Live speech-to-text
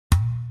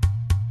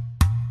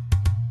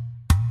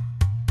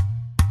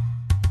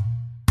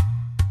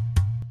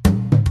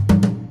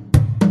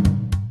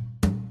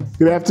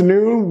Good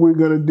afternoon. We're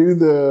going to do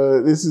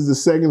this is the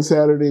second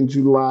Saturday in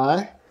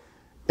July,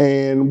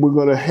 and we're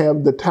going to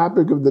have the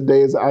topic of the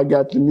day is I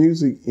Got the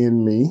Music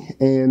in Me.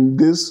 And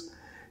this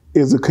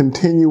is a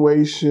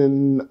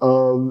continuation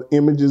of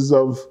images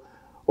of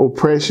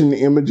oppression,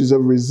 images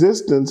of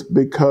resistance,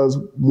 because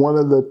one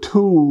of the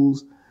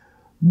tools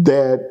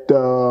that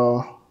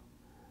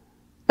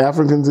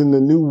Africans in the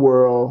New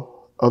World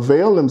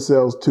avail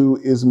themselves to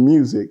is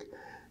music.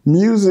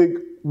 Music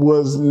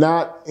was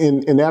not,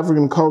 in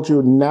African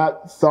culture,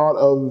 not thought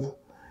of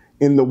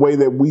in the way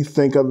that we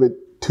think of it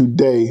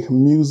today.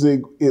 Music,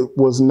 it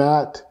was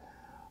not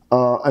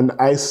an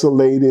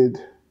isolated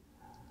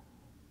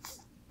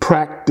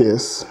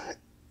practice.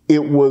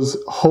 It was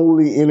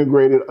wholly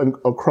integrated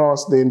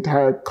across the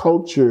entire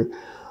culture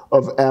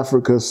of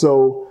Africa.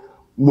 So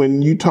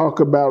when you talk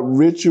about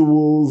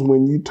rituals,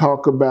 when you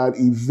talk about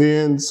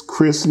events,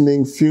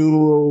 christening,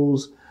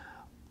 funerals,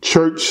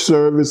 church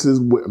services,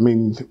 I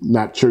mean,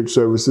 not church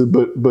services,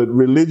 but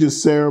religious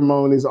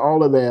ceremonies,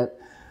 all of that,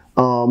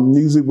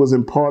 music was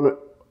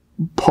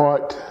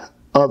part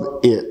of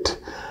it.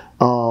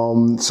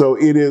 So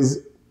it is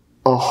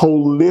a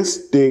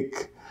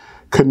holistic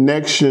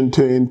connection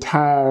to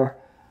entire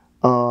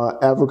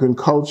African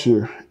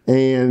culture.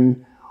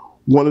 And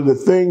one of the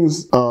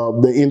things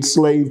the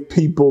enslaved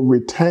people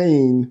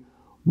retained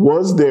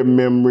was their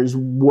memories,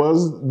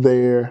 was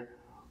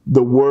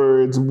the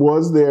words,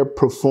 was their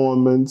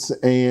performance,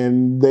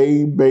 and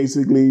they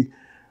basically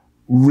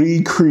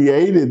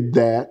recreated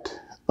that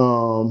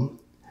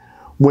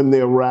when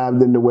they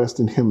arrived in the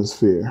Western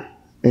Hemisphere.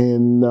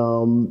 And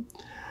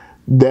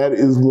that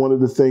is one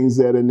of the things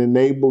that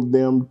enabled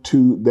them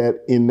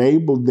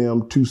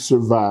to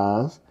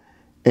survive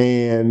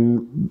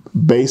and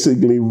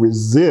basically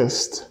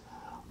resist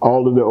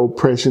all of the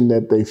oppression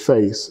that they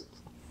face.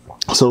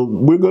 So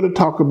we're going to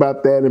talk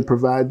about that and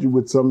provide you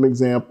with some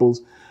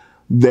examples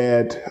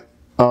that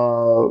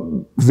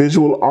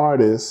visual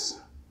artists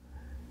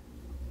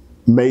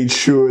made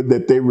sure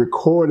that they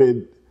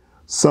recorded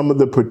some of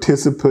the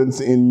participants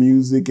in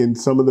music and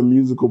some of the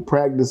musical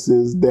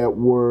practices that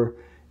were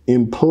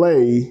in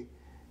play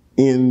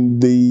in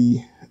the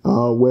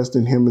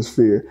Western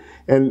Hemisphere.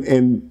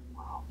 And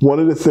one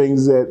of the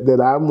things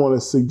that I want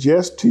to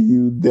suggest to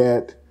you,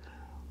 that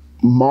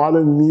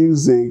modern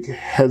music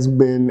has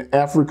been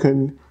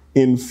African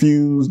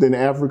infused and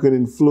African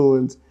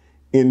influenced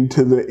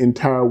into the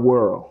entire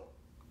world,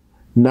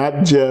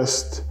 not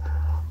just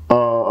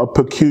a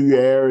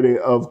peculiarity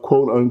of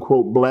quote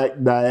unquote Black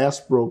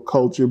diaspora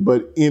culture,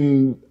 but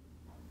in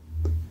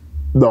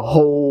the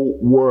whole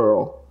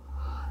world.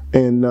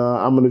 And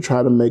I'm going to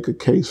try to make a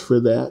case for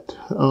that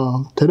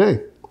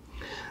today.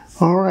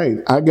 All right,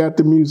 I got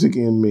the music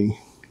in me.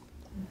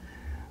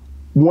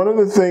 One of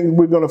the things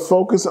we're going to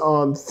focus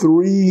on,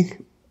 three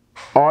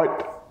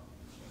art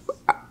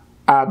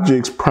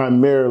objects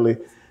primarily.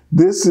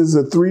 This is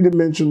a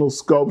three-dimensional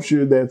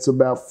sculpture that's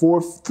about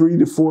 3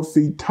 to 4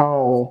 feet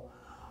tall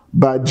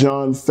by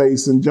John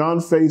Faison. John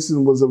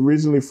Faison was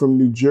originally from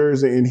New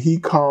Jersey, and he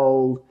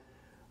called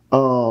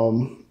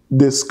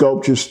this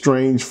sculpture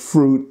Strange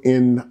Fruit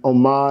in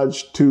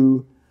homage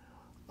to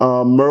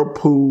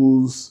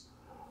Merpoo's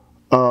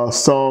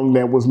song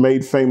that was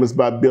made famous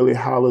by Billie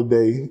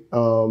Holiday.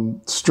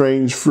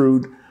 Strange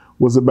Fruit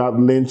was about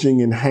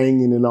lynching and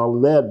hanging and all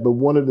of that, but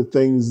one of the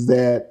things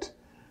that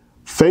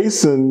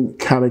Faison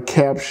kind of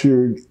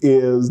captured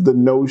is the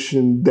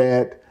notion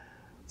that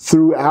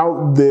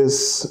throughout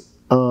this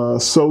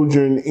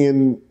sojourn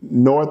in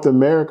North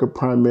America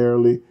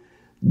primarily,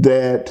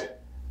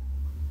 that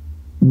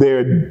there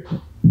are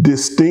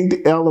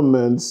distinct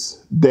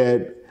elements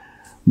that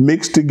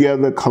mixed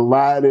together,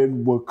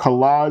 collided, were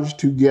collaged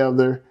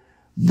together,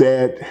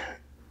 that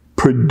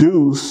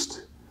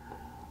produced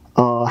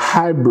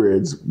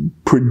hybrids,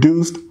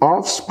 produced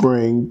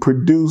offspring,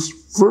 produced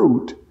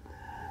fruit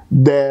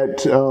that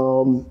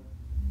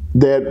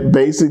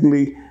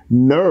basically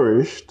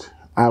nourished,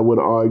 I would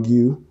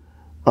argue,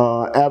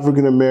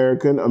 African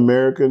American,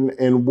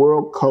 and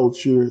world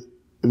culture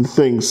and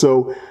things.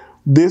 So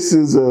this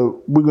is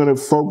we're going to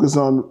focus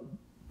on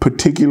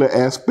particular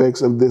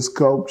aspects of this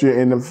sculpture,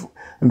 and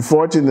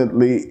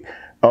unfortunately,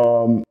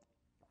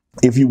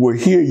 if you were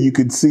here, you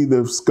could see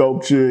the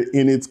sculpture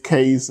in its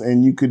case,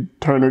 and you could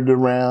turn it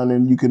around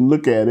and you can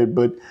look at it,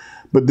 but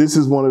this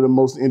is one of the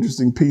most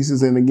interesting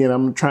pieces. And again,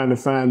 I'm trying to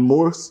find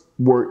more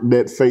work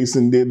that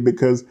Faison did,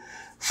 because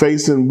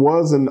Faison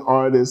was an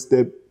artist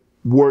that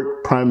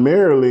worked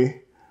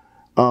primarily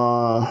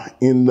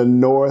in the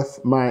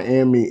North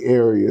Miami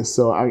area.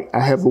 So I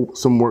have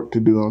some work to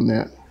do on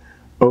that.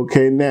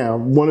 Okay, now,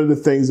 one of the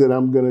things that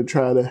I'm going to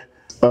try to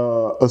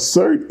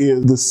assert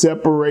is the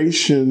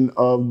separation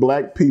of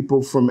Black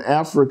people from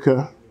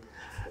Africa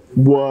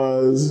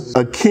was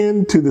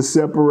akin to the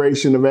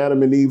separation of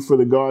Adam and Eve for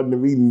the Garden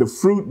of Eden. The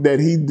fruit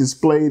that he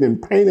displayed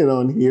and painted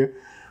on here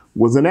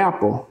was an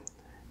apple.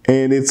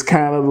 And it's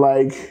kind of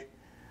like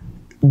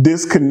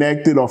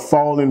disconnected or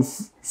fallen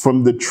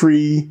from the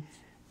tree.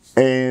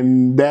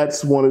 And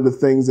that's one of the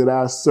things that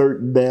I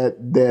assert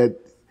that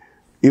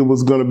it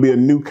was going to be a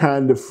new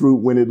kind of fruit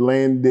when it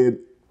landed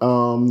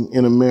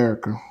in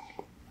America.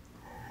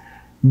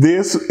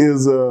 This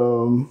is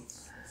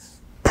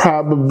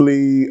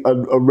probably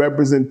a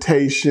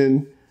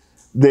representation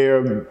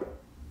there.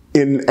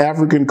 In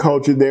African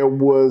culture, there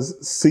was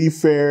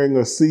seafaring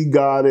or sea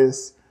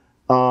goddess.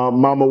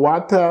 Mama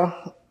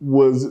Wata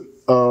was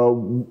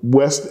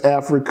West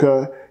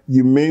Africa,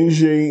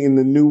 Uminje in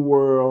the New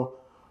World,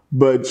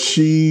 but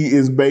she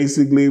is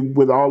basically,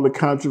 with all the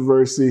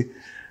controversy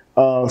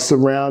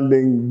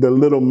surrounding the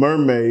Little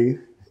Mermaid,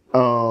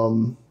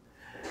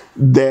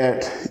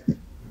 that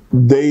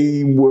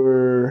they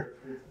were,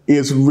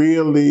 it's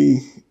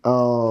really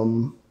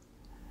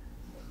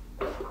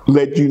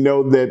let you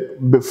know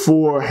that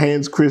before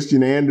Hans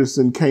Christian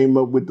Andersen came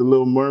up with the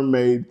Little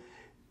Mermaid,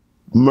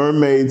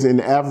 mermaids in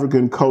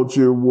African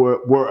culture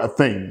were a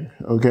thing,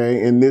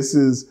 okay? And this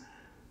is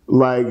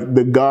like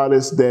the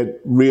goddess that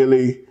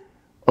really,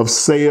 of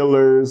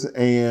sailors,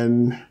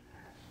 and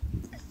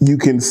you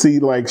can see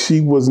like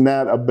she was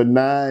not a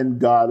benign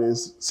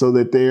goddess, so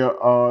that there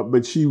are,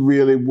 but she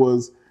really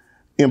was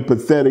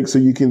empathetic. So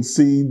you can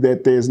see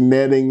that there's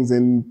nettings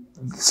and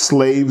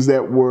slaves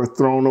that were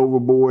thrown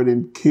overboard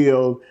and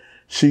killed.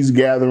 She's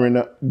gathering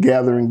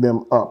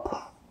them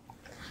up.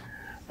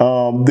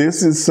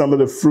 This is some of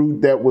the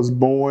fruit that was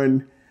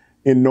born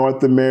in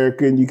North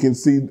America, and you can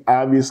see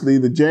obviously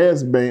the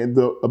jazz band,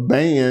 a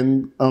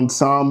band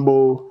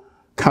ensemble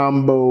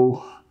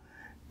combo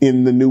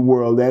in the New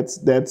World.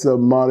 That's a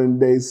modern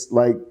day,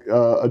 like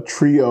a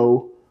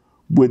trio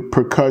with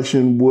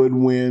percussion,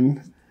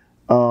 woodwind,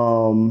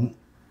 and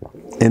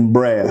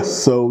brass.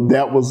 So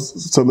that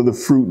was some of the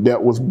fruit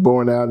that was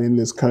born out in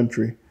this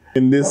country.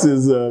 And this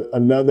is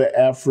another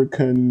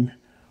African,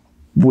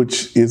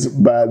 which is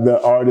by the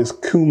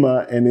artist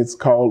Kuma, and it's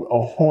called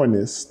a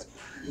hornist,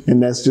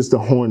 and that's just a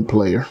horn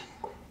player.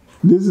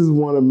 This is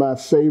one of my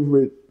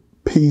favorite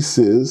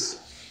pieces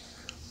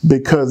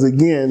because,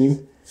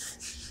 again,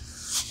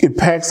 it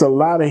packs a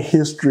lot of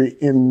history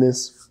in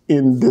this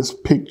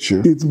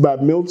picture. It's by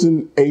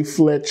Milton A.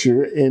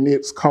 Fletcher, and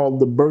it's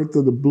called The Birth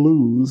of the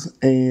Blues.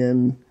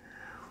 And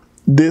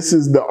this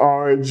is the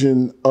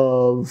origin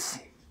of,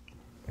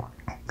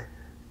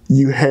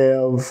 you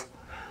have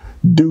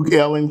Duke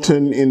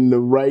Ellington in the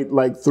right,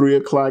 like 3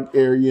 o'clock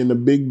area in the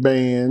big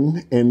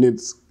band, and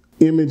its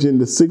image in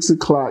the 6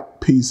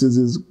 o'clock pieces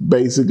is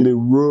basically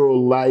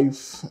rural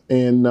life,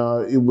 and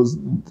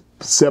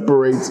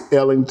separates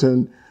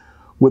Ellington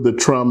with a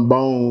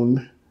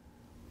trombone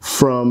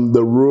from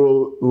the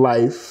rural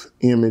life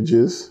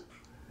images.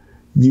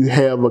 You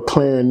have a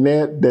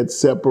clarinet that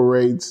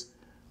separates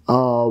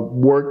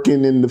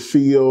working in the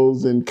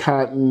fields and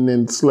cotton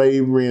and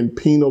slavery and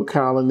penal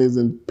colonies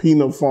and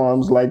penal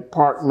farms like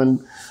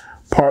Parkman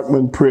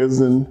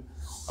Prison.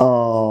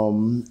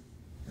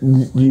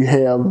 You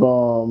have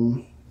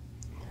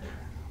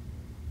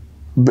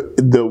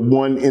the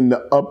one in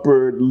the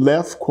upper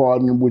left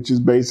quadrant, which is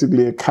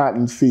basically a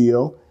cotton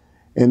field.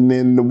 And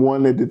then the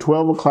one at the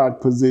 12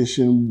 o'clock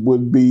position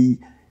would be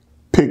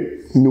pick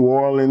New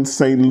Orleans,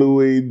 St.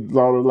 Louis, a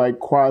lot of like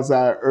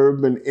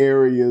quasi-urban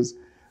areas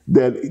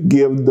that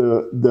give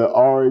the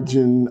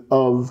origin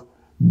of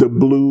the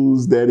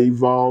blues that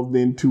evolved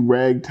into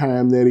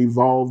ragtime, that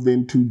evolved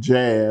into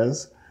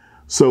jazz.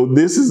 So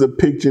this is a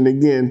picture, and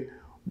again,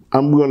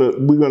 I'm gonna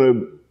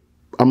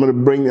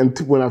bring,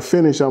 when I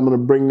finish, I'm gonna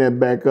bring that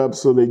back up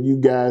so that you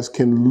guys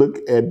can look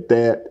at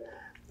that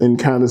and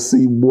kind of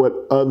see what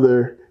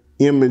other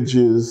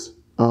images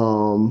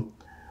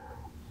that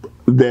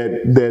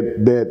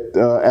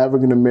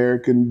African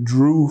American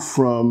drew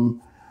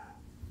from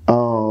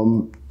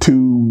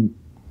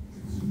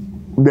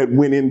that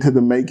went into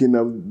the making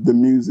of the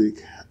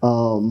music.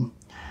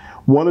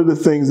 One of the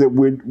things that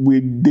we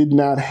did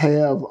not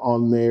have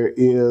on there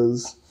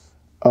is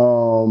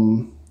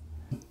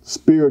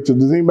spiritual.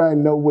 Does anybody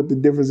know what the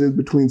difference is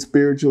between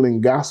spiritual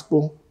and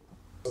gospel?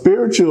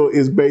 Spiritual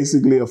is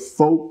basically a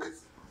folk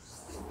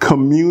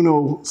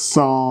communal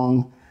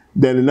song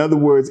that, in other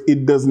words,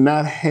 it does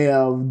not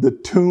have the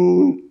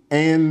tune,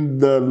 and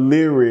the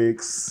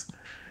lyrics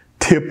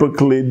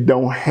typically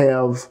don't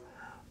have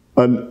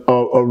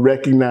a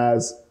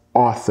recognized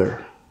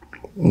author.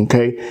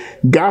 Okay,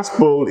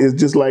 gospel is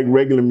just like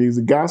regular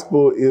music.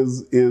 Gospel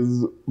is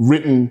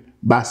written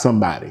by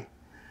somebody.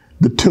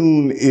 The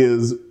tune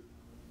is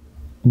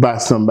by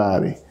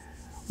somebody,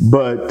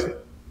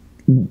 but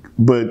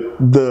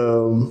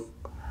the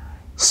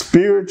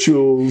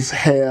spirituals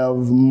have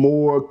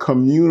more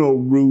communal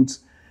roots,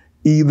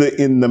 either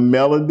in the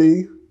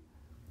melody,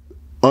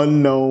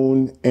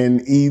 unknown,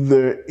 and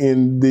either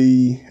in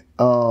the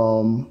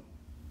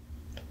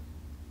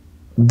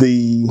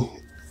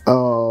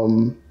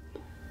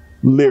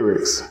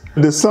lyrics.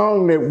 The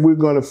song that we're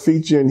going to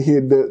feature in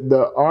here,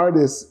 the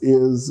artist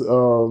is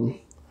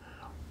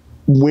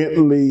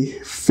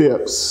Wintley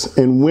Phipps,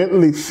 and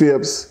Wintley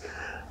Phipps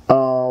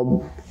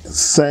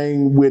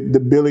sang with the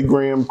Billy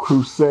Graham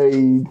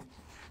Crusade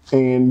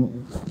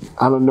And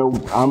I don't know,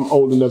 I'm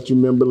old enough to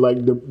remember,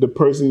 like, the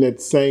person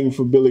that sang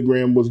for Billy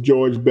Graham was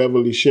George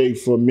Beverly Shea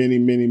for many,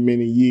 many,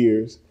 many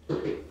years.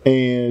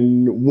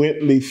 And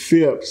Wintley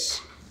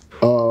Phipps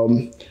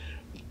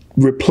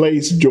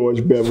replaced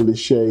George Beverly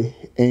Shea,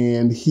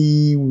 and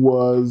he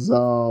was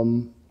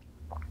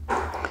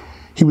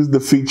the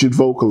featured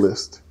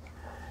vocalist.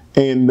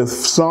 And the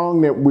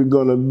song that we're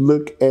going to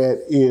look at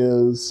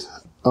is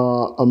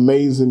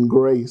Amazing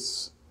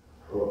Grace.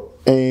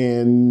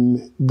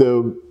 And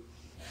the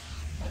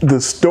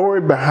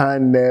story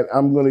behind that,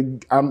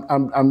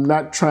 I'm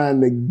not trying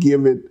to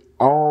give it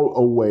all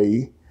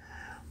away,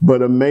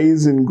 but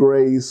Amazing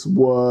Grace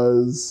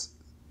was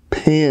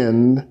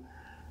penned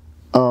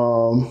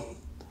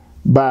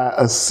by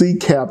a sea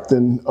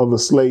captain of a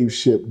slave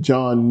ship,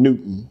 John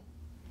Newton.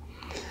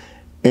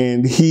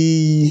 And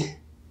he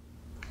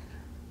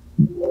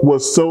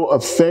was so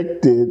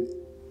affected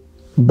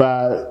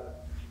by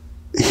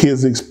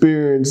his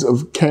experience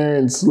of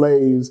carrying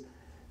slaves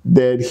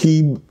that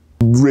he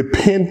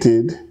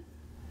repented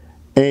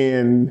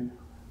and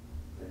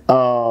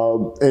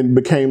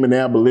became an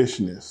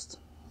abolitionist,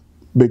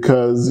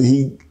 because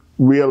he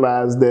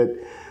realized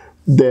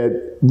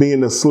that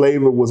being a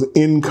slaver was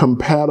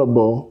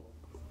incompatible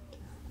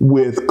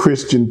with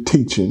Christian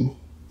teaching.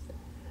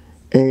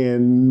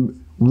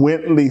 And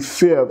Wintley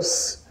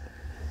Phipps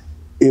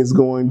is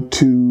going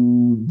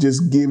to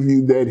just give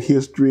you that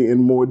history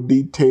in more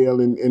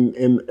detail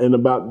and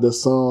about the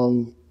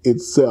song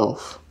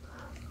itself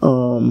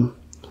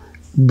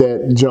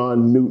that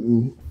John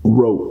Newton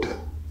wrote.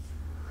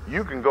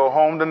 You can go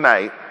home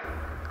tonight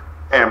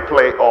and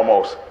play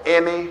almost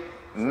any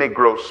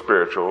Negro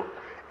spiritual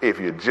if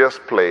you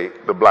just play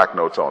the black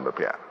notes on the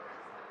piano.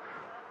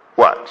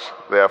 Watch.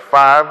 There are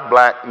 5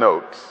 black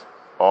notes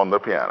on the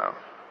piano.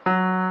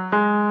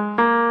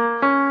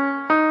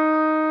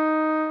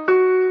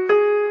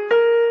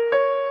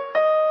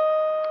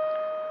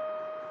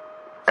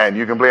 And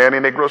you can play any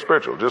Negro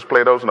spiritual. Just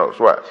play those notes.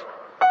 Watch.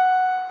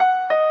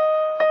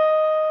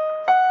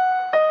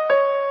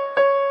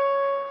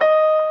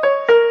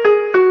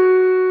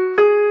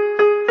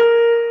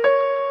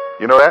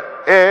 You know that?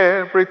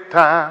 Every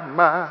time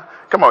I...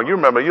 Come on, you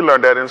remember, you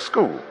learned that in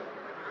school.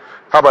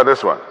 How about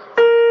this one?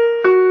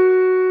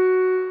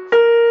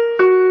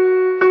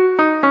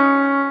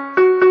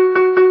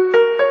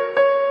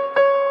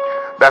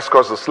 That's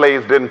because the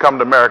slaves didn't come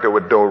to America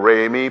with do,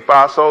 re, mi,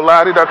 fa, sol,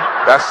 la, di, da.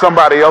 That's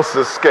somebody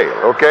else's scale,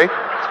 okay?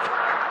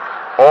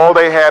 All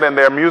they had in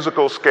their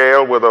musical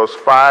scale were those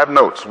 5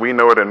 notes. We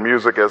know it in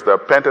music as the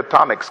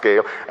pentatonic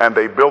scale, and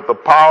they built the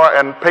power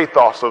and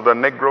pathos of the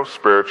Negro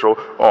spiritual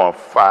on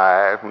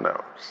 5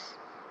 notes.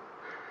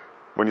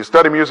 When you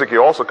study music,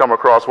 you also come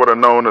across what are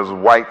known as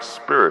white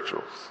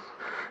spirituals.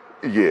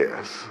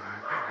 Yes.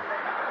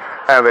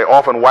 And they're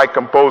often white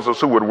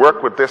composers who would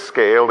work with this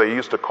scale. They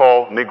used to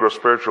call Negro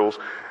spirituals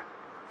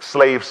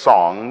slave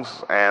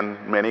songs, and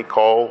many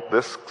call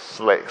this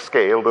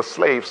scale the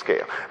slave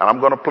scale. And I'm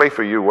going to play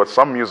for you what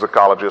some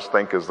musicologists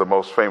think is the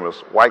most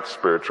famous white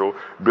spiritual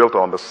built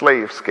on the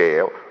slave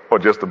scale, or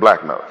just the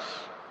black notes.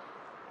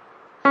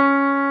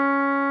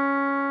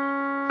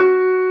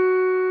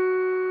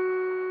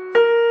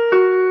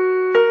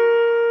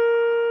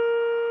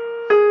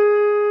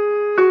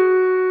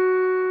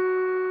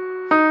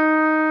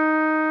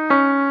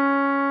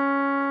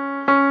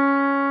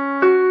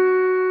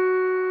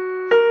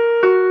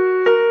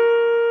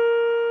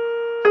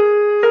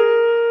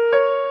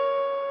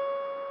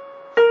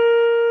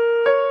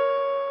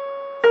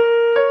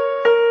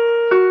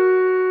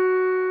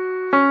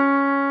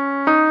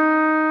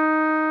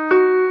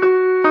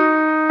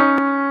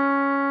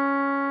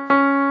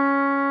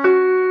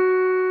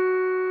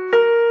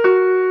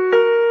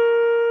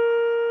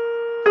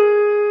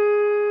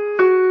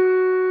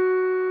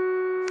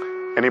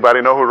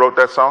 Anybody know who wrote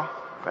that song?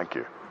 Thank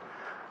you.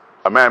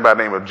 A man by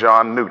the name of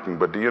John Newton.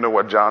 But do you know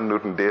what John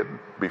Newton did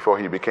before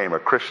he became a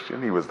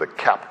Christian? He was the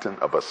captain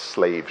of a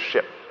slave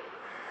ship.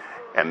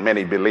 And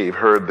many believe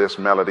heard this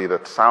melody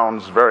that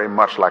sounds very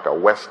much like a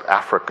West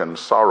African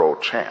sorrow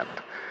chant,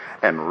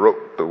 and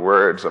wrote the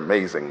words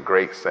Amazing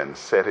Grace and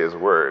set his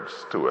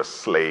words to a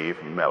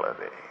slave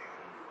melody.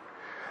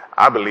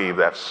 I believe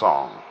that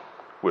song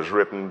was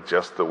written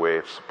just the way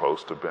it's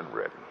supposed to have been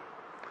written,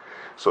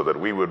 so that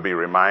we would be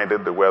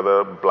reminded that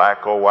whether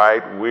black or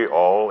white, we're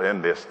all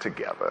in this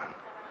together.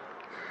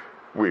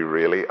 We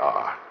really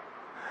are.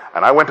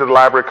 And I went to the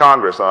Library of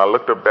Congress and I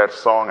looked up that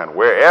song, and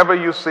wherever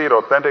you see it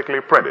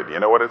authentically printed, you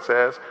know what it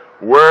says?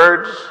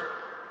 Words,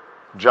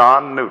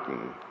 John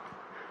Newton.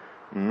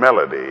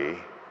 Melody,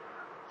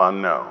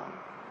 unknown.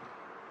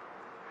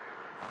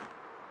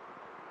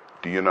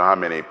 Do you know how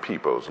many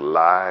people's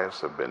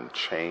lives have been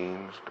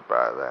changed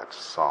by that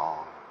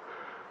song?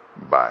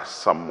 By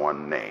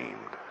someone named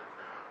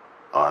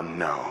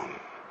unknown,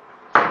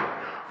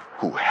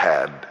 who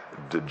had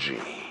the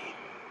gene,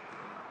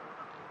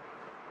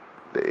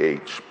 the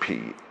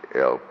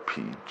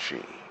HPLP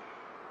gene.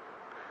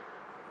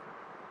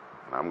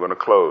 And I'm going to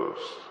close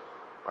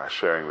by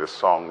sharing this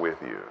song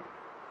with you.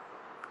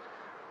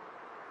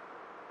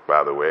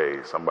 By the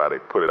way, somebody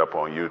put it up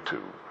on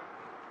YouTube.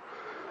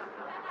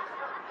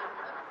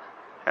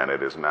 And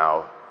it is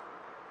now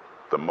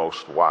the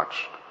most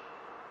watched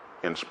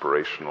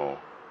inspirational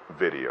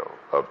video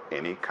of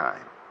any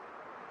kind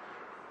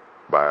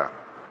by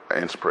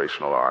an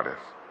inspirational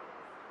artist.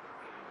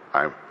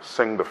 I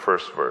sing the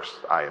first verse.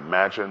 I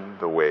imagine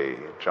the way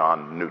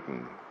John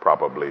Newton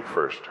probably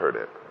first heard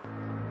it,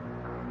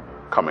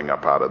 coming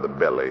up out of the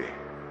belly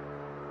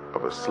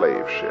of a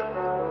slave ship.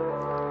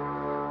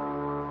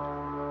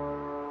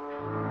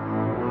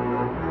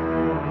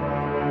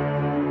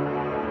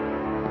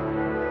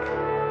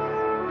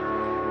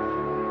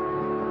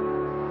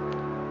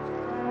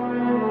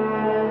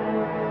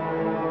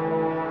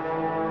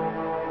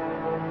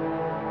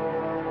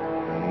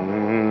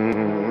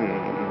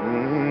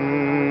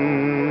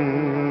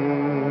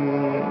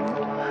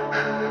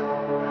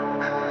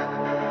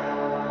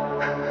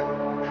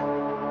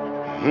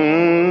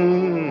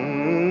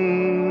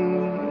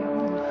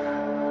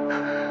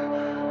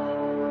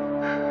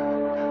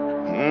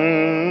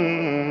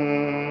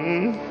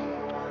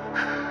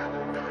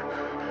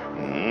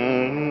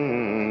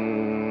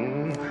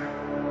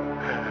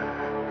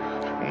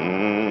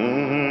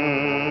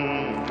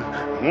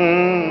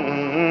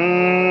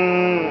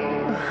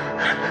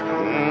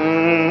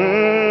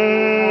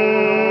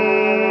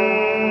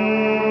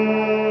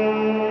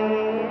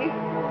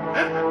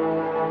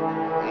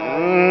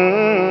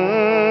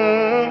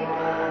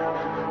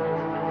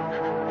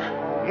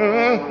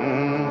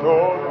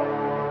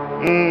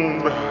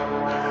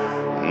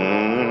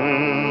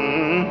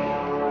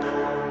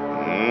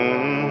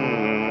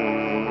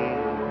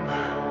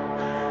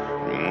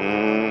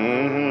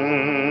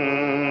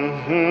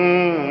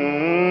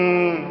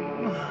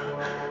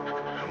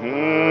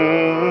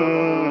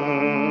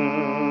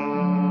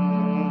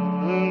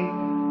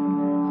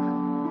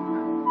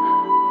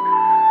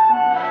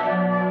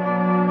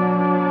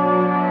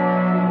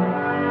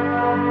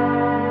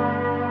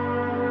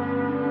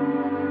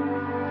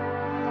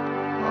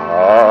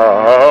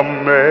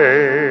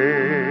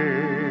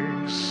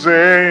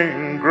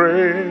 Amazing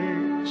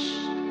grace,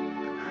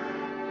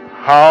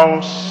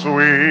 how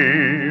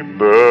sweet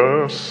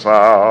the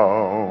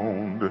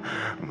sound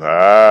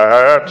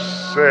that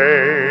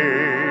saved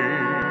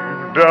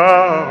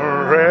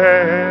a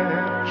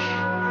wretch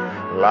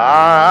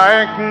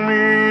like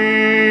me.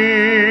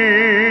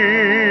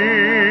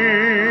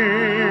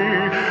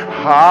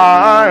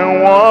 I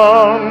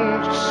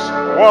once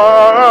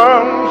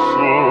was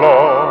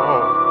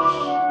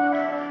lost,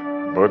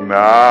 but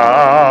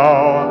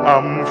now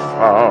I'm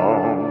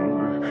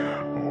found,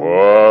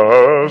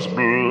 was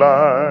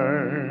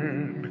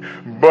blind,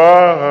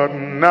 but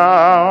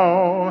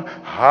now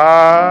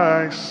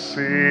I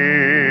see.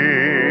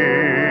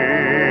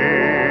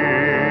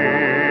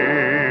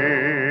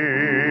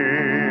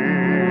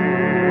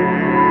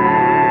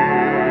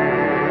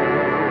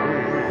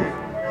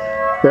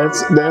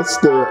 That's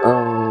the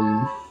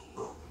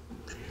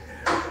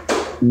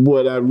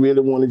what I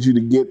really wanted you to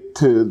get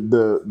to,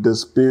 the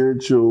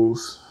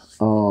spirituals,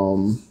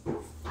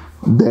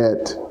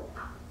 that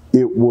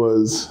it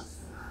was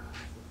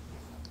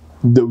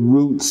the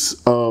roots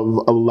of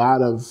a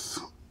lot of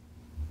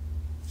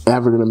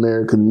African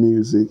American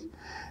music.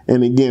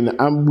 And again,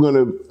 I'm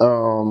gonna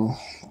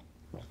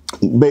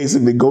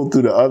basically go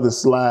through the other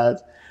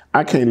slides.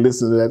 I can't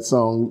listen to that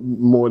song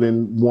more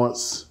than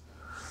once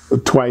or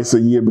twice a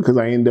year because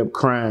I end up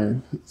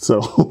crying.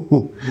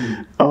 So,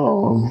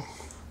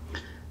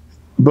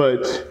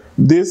 but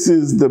this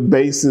is the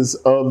basis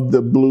of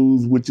the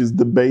blues, which is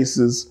the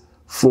basis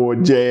for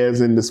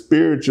jazz, and the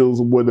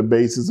spirituals were the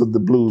basis of the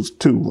blues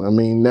too. I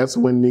mean, that's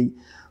when the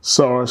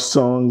SAR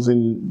songs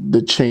and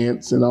the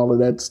chants and all of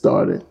that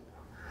started.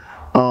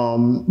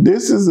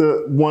 This is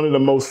one of the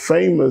most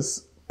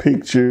famous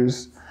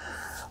pictures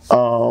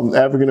by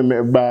African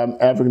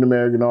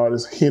American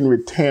artist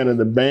Henry Tanner,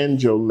 the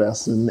banjo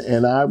lesson,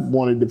 and I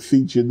wanted to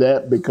feature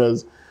that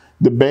because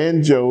the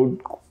banjo,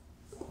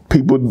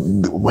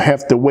 people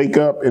have to wake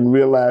up and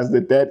realize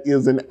that that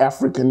is an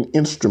African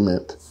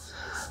instrument.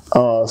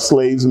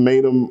 Slaves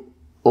made them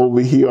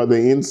over here, or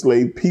the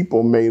enslaved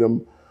people made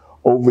them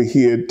over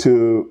here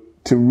to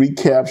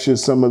recapture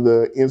some of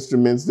the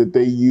instruments that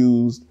they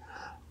used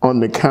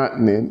on the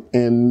continent.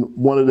 And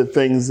one of the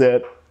things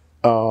that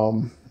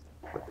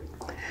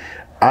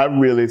I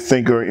really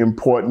think are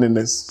important in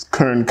this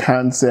current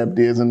concept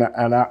is, and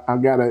I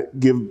gotta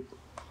give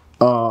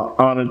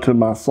honor to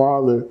my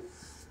father,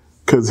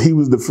 because he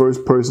was the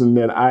first person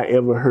that I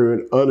ever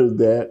heard utter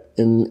that.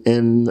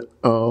 And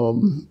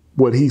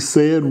what he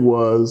said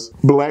was,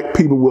 black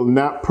people will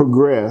not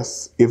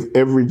progress if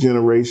every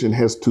generation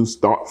has to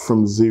start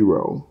from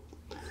zero.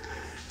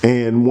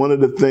 And one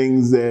of the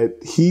things that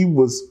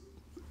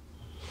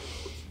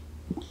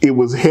it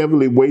was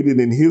heavily weighted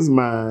in his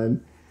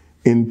mind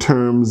in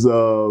terms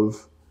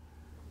of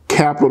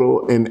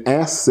capital and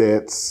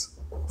assets,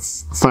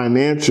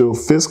 financial,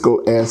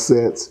 fiscal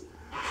assets.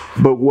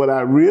 But what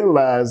I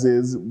realize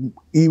is,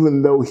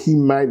 even though he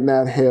might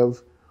not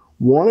have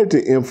wanted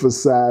to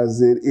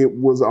emphasize it, it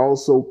was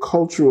also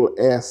cultural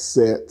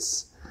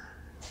assets,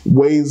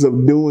 ways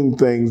of doing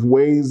things,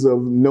 ways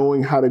of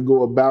knowing how to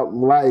go about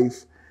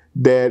life,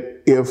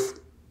 that if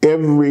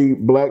every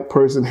black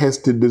person has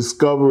to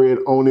discover it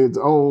on its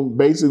own,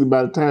 basically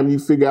by the time you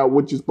figure out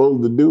what you're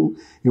supposed to do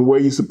and where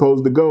you're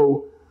supposed to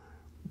go,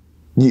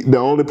 the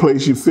only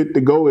place you fit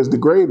to go is the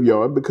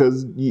graveyard,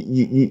 because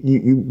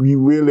you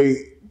really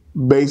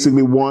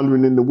basically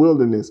wandering in the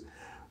wilderness.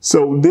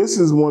 So this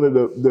is one of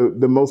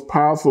the most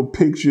powerful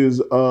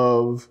pictures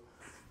of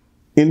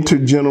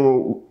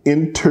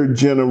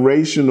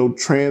intergenerational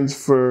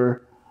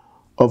transfer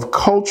of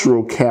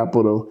cultural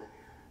capital.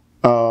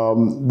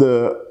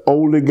 The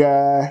older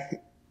guy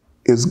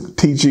is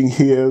teaching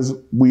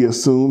we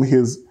assume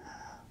his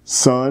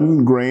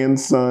son,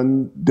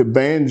 grandson, the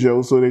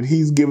banjo, so that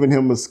he's giving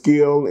him a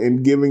skill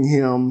and giving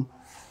him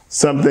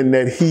something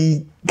that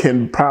he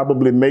can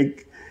probably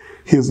make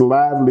his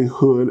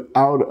livelihood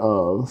out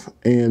of.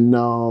 And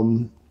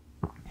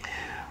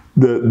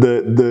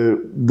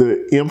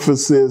the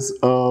emphasis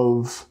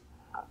of,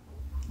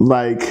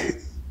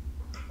 like,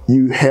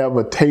 you have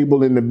a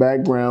table in the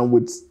background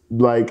with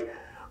like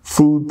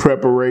food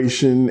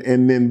preparation,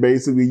 and then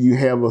basically you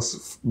have a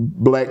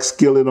black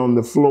skillet on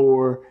the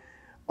floor,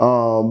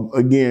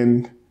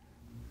 again,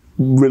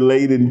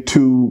 related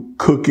to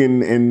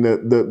cooking, and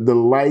the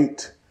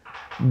light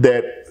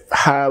that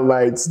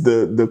highlights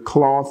the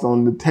cloth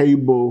on the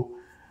table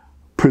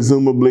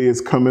presumably is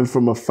coming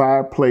from a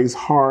fireplace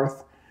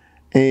hearth.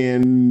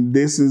 And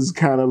this is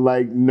kind of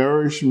like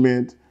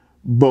nourishment,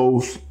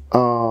 both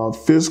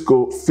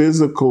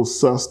physical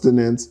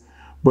sustenance,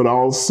 but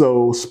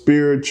also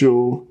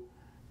spiritual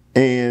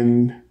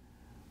and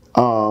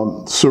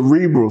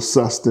cerebral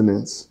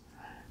sustenance.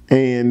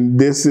 And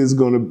this is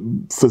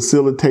going to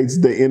facilitates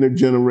the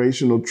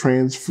intergenerational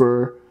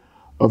transfer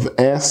of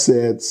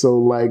assets. So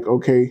like,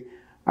 okay,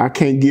 I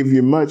can't give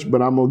you much,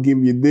 but I'm going to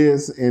give you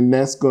this, and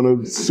that's going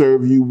to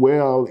serve you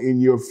well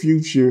in your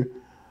future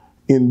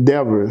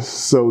endeavors.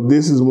 So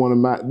this is one of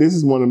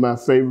my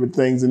favorite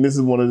things, and this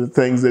is one of the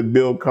things that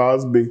Bill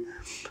Cosby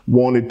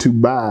wanted to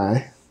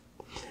buy,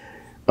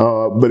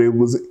 but it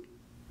was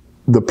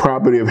the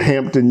property of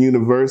Hampton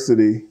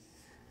University,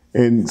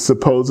 and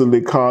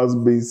supposedly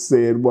Cosby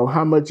said, "Well,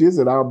 how much is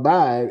it? I'll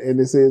buy it." And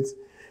it says,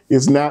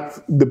 "It's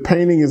not. The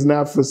painting is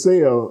not for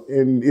sale,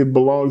 and it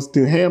belongs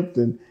to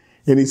Hampton."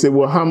 And he said,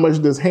 "Well, how much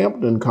does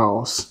Hampton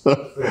cost?"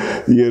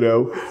 You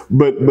know,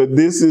 but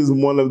this is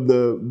one of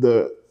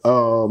the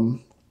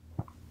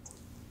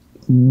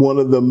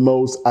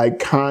most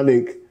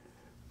iconic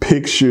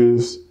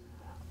pictures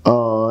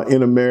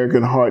in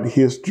American art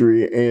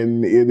history,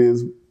 and it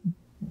is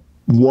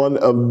one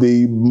of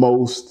the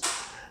most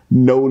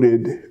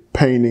noted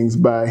paintings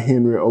by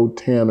Henry O.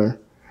 Tanner,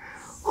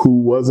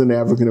 who was an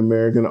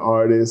African-American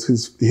artist.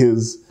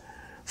 His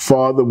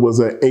father was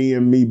an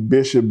AME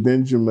Bishop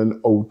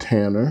Benjamin O.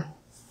 Tanner,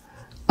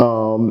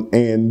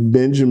 and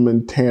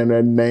Benjamin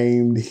Tanner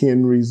named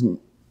Henry's,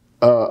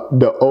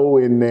 the O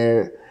in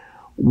there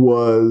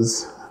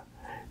was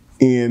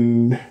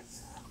in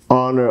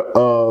honor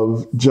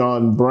of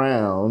John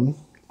Brown,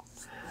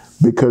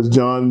 because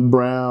John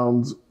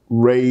Brown's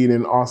raid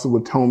in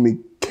Osawatomie,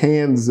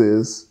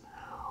 Kansas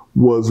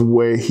was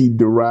where he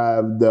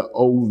derived the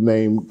old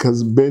name,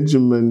 because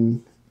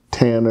Benjamin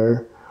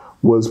Tanner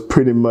was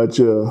pretty much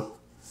in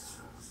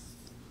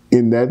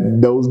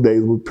those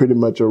days was pretty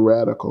much a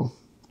radical.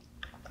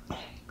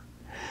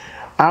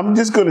 I'm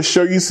just going to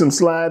show you some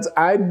slides.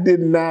 I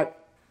did not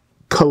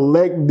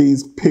collect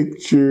these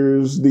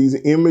pictures, these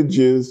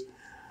images,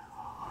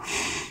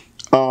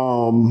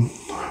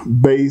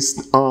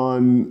 based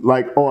on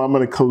like, oh, I'm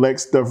going to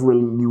collect stuff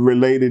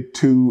related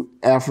to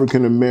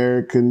African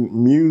American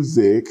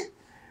music.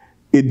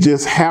 It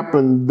just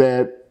happened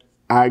that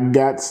I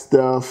got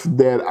stuff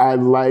that I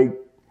liked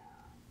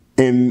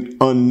and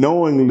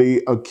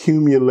unknowingly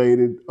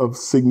accumulated a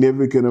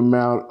significant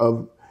amount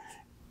of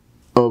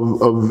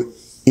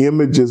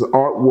images,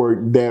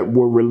 artwork that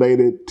were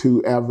related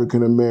to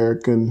African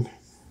American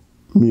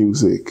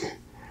music.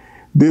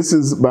 This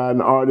is by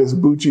an artist,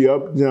 Bucci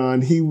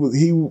Upjohn. He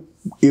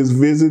is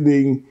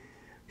visiting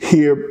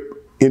here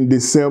in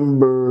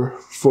December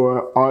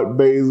for Art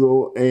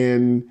Basel,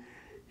 and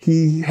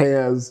he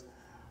has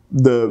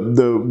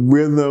the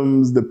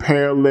rhythms, the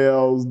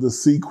parallels, the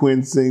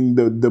sequencing,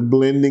 the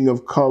blending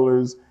of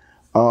colors,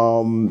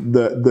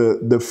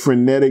 the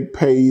frenetic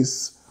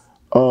pace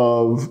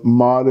of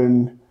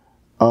modern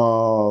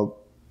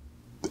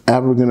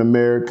African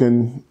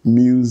American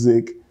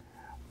music,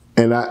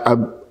 and I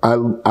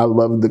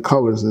love the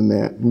colors in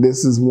that. And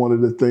this is one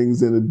of the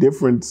things in a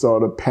different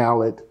sort of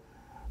palette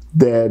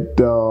that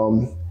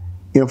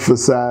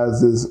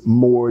emphasizes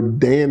more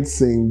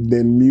dancing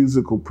than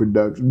musical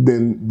production,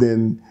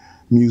 than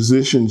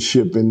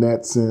musicianship in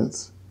that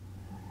sense.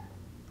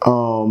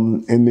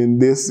 And then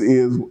this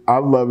is, I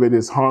love it,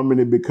 it's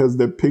harmony, because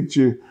the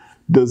picture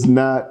does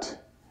not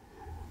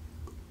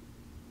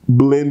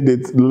lend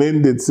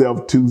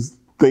itself to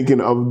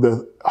thinking of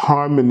the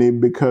harmony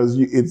because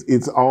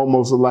it's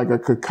almost like a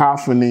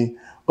cacophony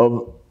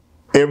of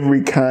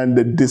every kind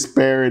of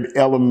disparate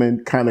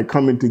element kind of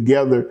coming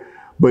together.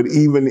 But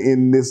even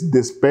in this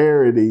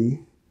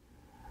disparity,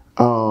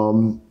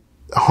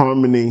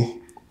 harmony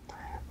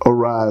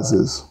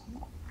arises.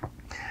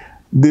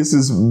 This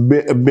is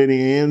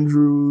Benny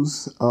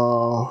Andrews,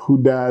 who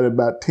died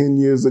about 10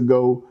 years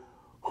ago,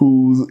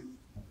 who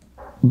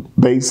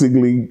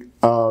basically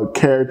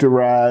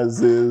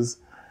characterizes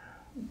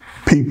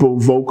people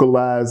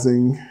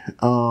vocalizing,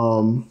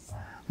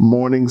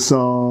 morning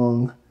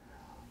song,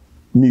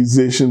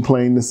 musician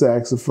playing the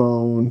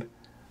saxophone.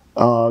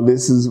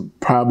 This is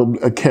probably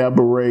a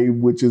cabaret,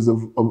 which is a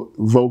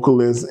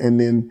vocalist, and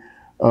then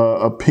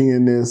a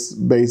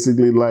pianist,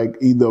 basically like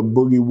either a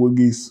boogie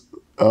woogie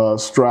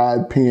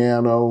stride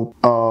piano,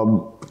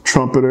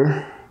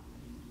 trumpeter,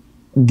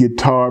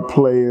 guitar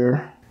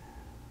player,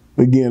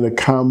 again a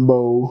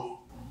combo,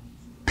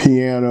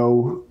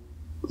 piano,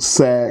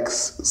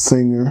 sax,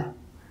 singer,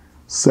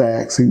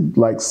 sax, he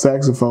likes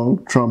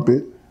saxophone,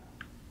 trumpet.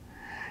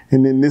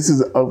 And then this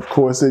is, of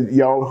course,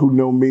 y'all who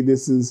know me,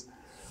 this is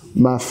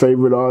my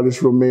favorite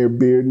artist, Romare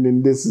Bearden,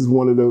 and this is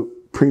one of the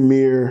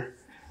premier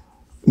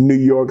New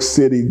York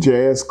City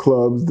jazz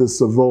clubs, the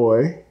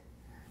Savoy.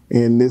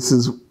 And this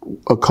is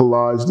a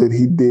collage that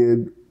he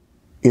did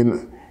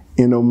in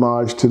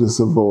homage to the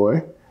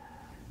Savoy.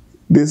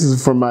 This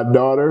is from my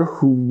daughter,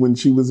 who, when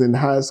she was in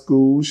high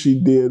school, she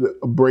did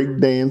break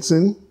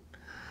dancing.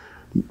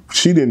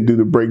 She didn't do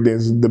the break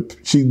dancing.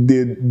 She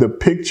did the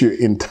picture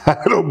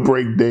entitled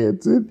break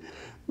dancing.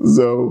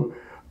 So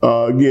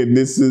again,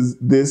 this is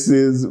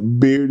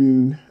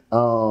Bearden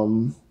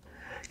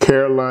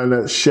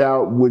Carolina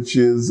Shout, which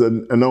is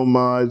an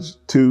homage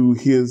to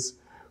his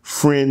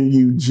friend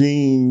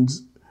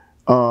Eugene's,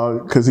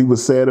 because he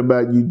was sad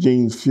about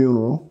Eugene's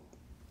funeral.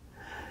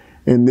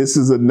 And this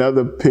is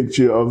another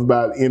picture of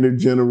about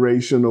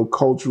intergenerational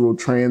cultural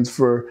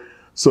transfer.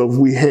 So if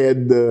we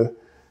had the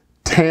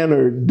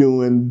Tanner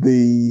doing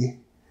the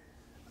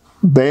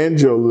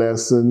banjo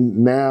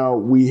lesson, now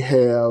we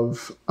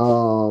have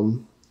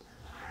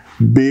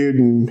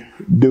Bearden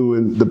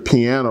doing the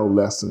piano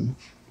lesson.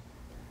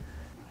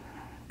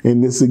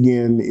 And this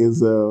again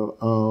is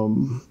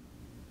an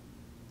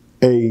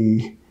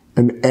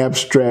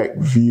abstract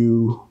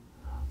view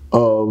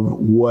of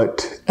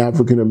what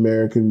African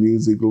American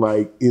music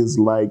is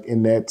like,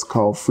 and that's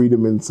called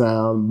Freedom in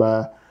Sound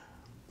by,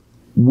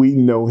 we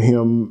know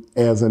him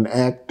as an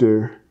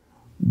actor,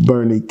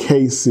 Bernie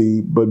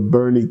Casey, but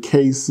Bernie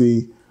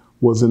Casey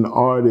was an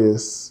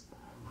artist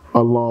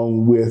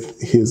along with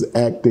his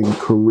acting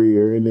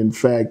career. And in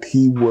fact,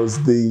 he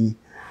was the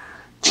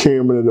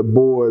chairman of the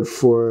board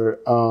for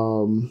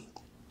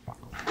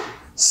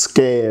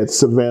SCAD,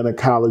 Savannah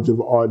College of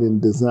Art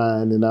and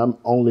Design, and I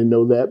only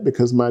know that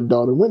because my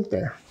daughter went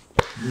there.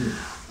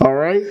 All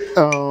right,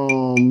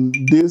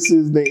 this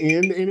is the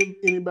end.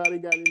 Anybody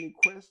got any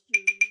questions?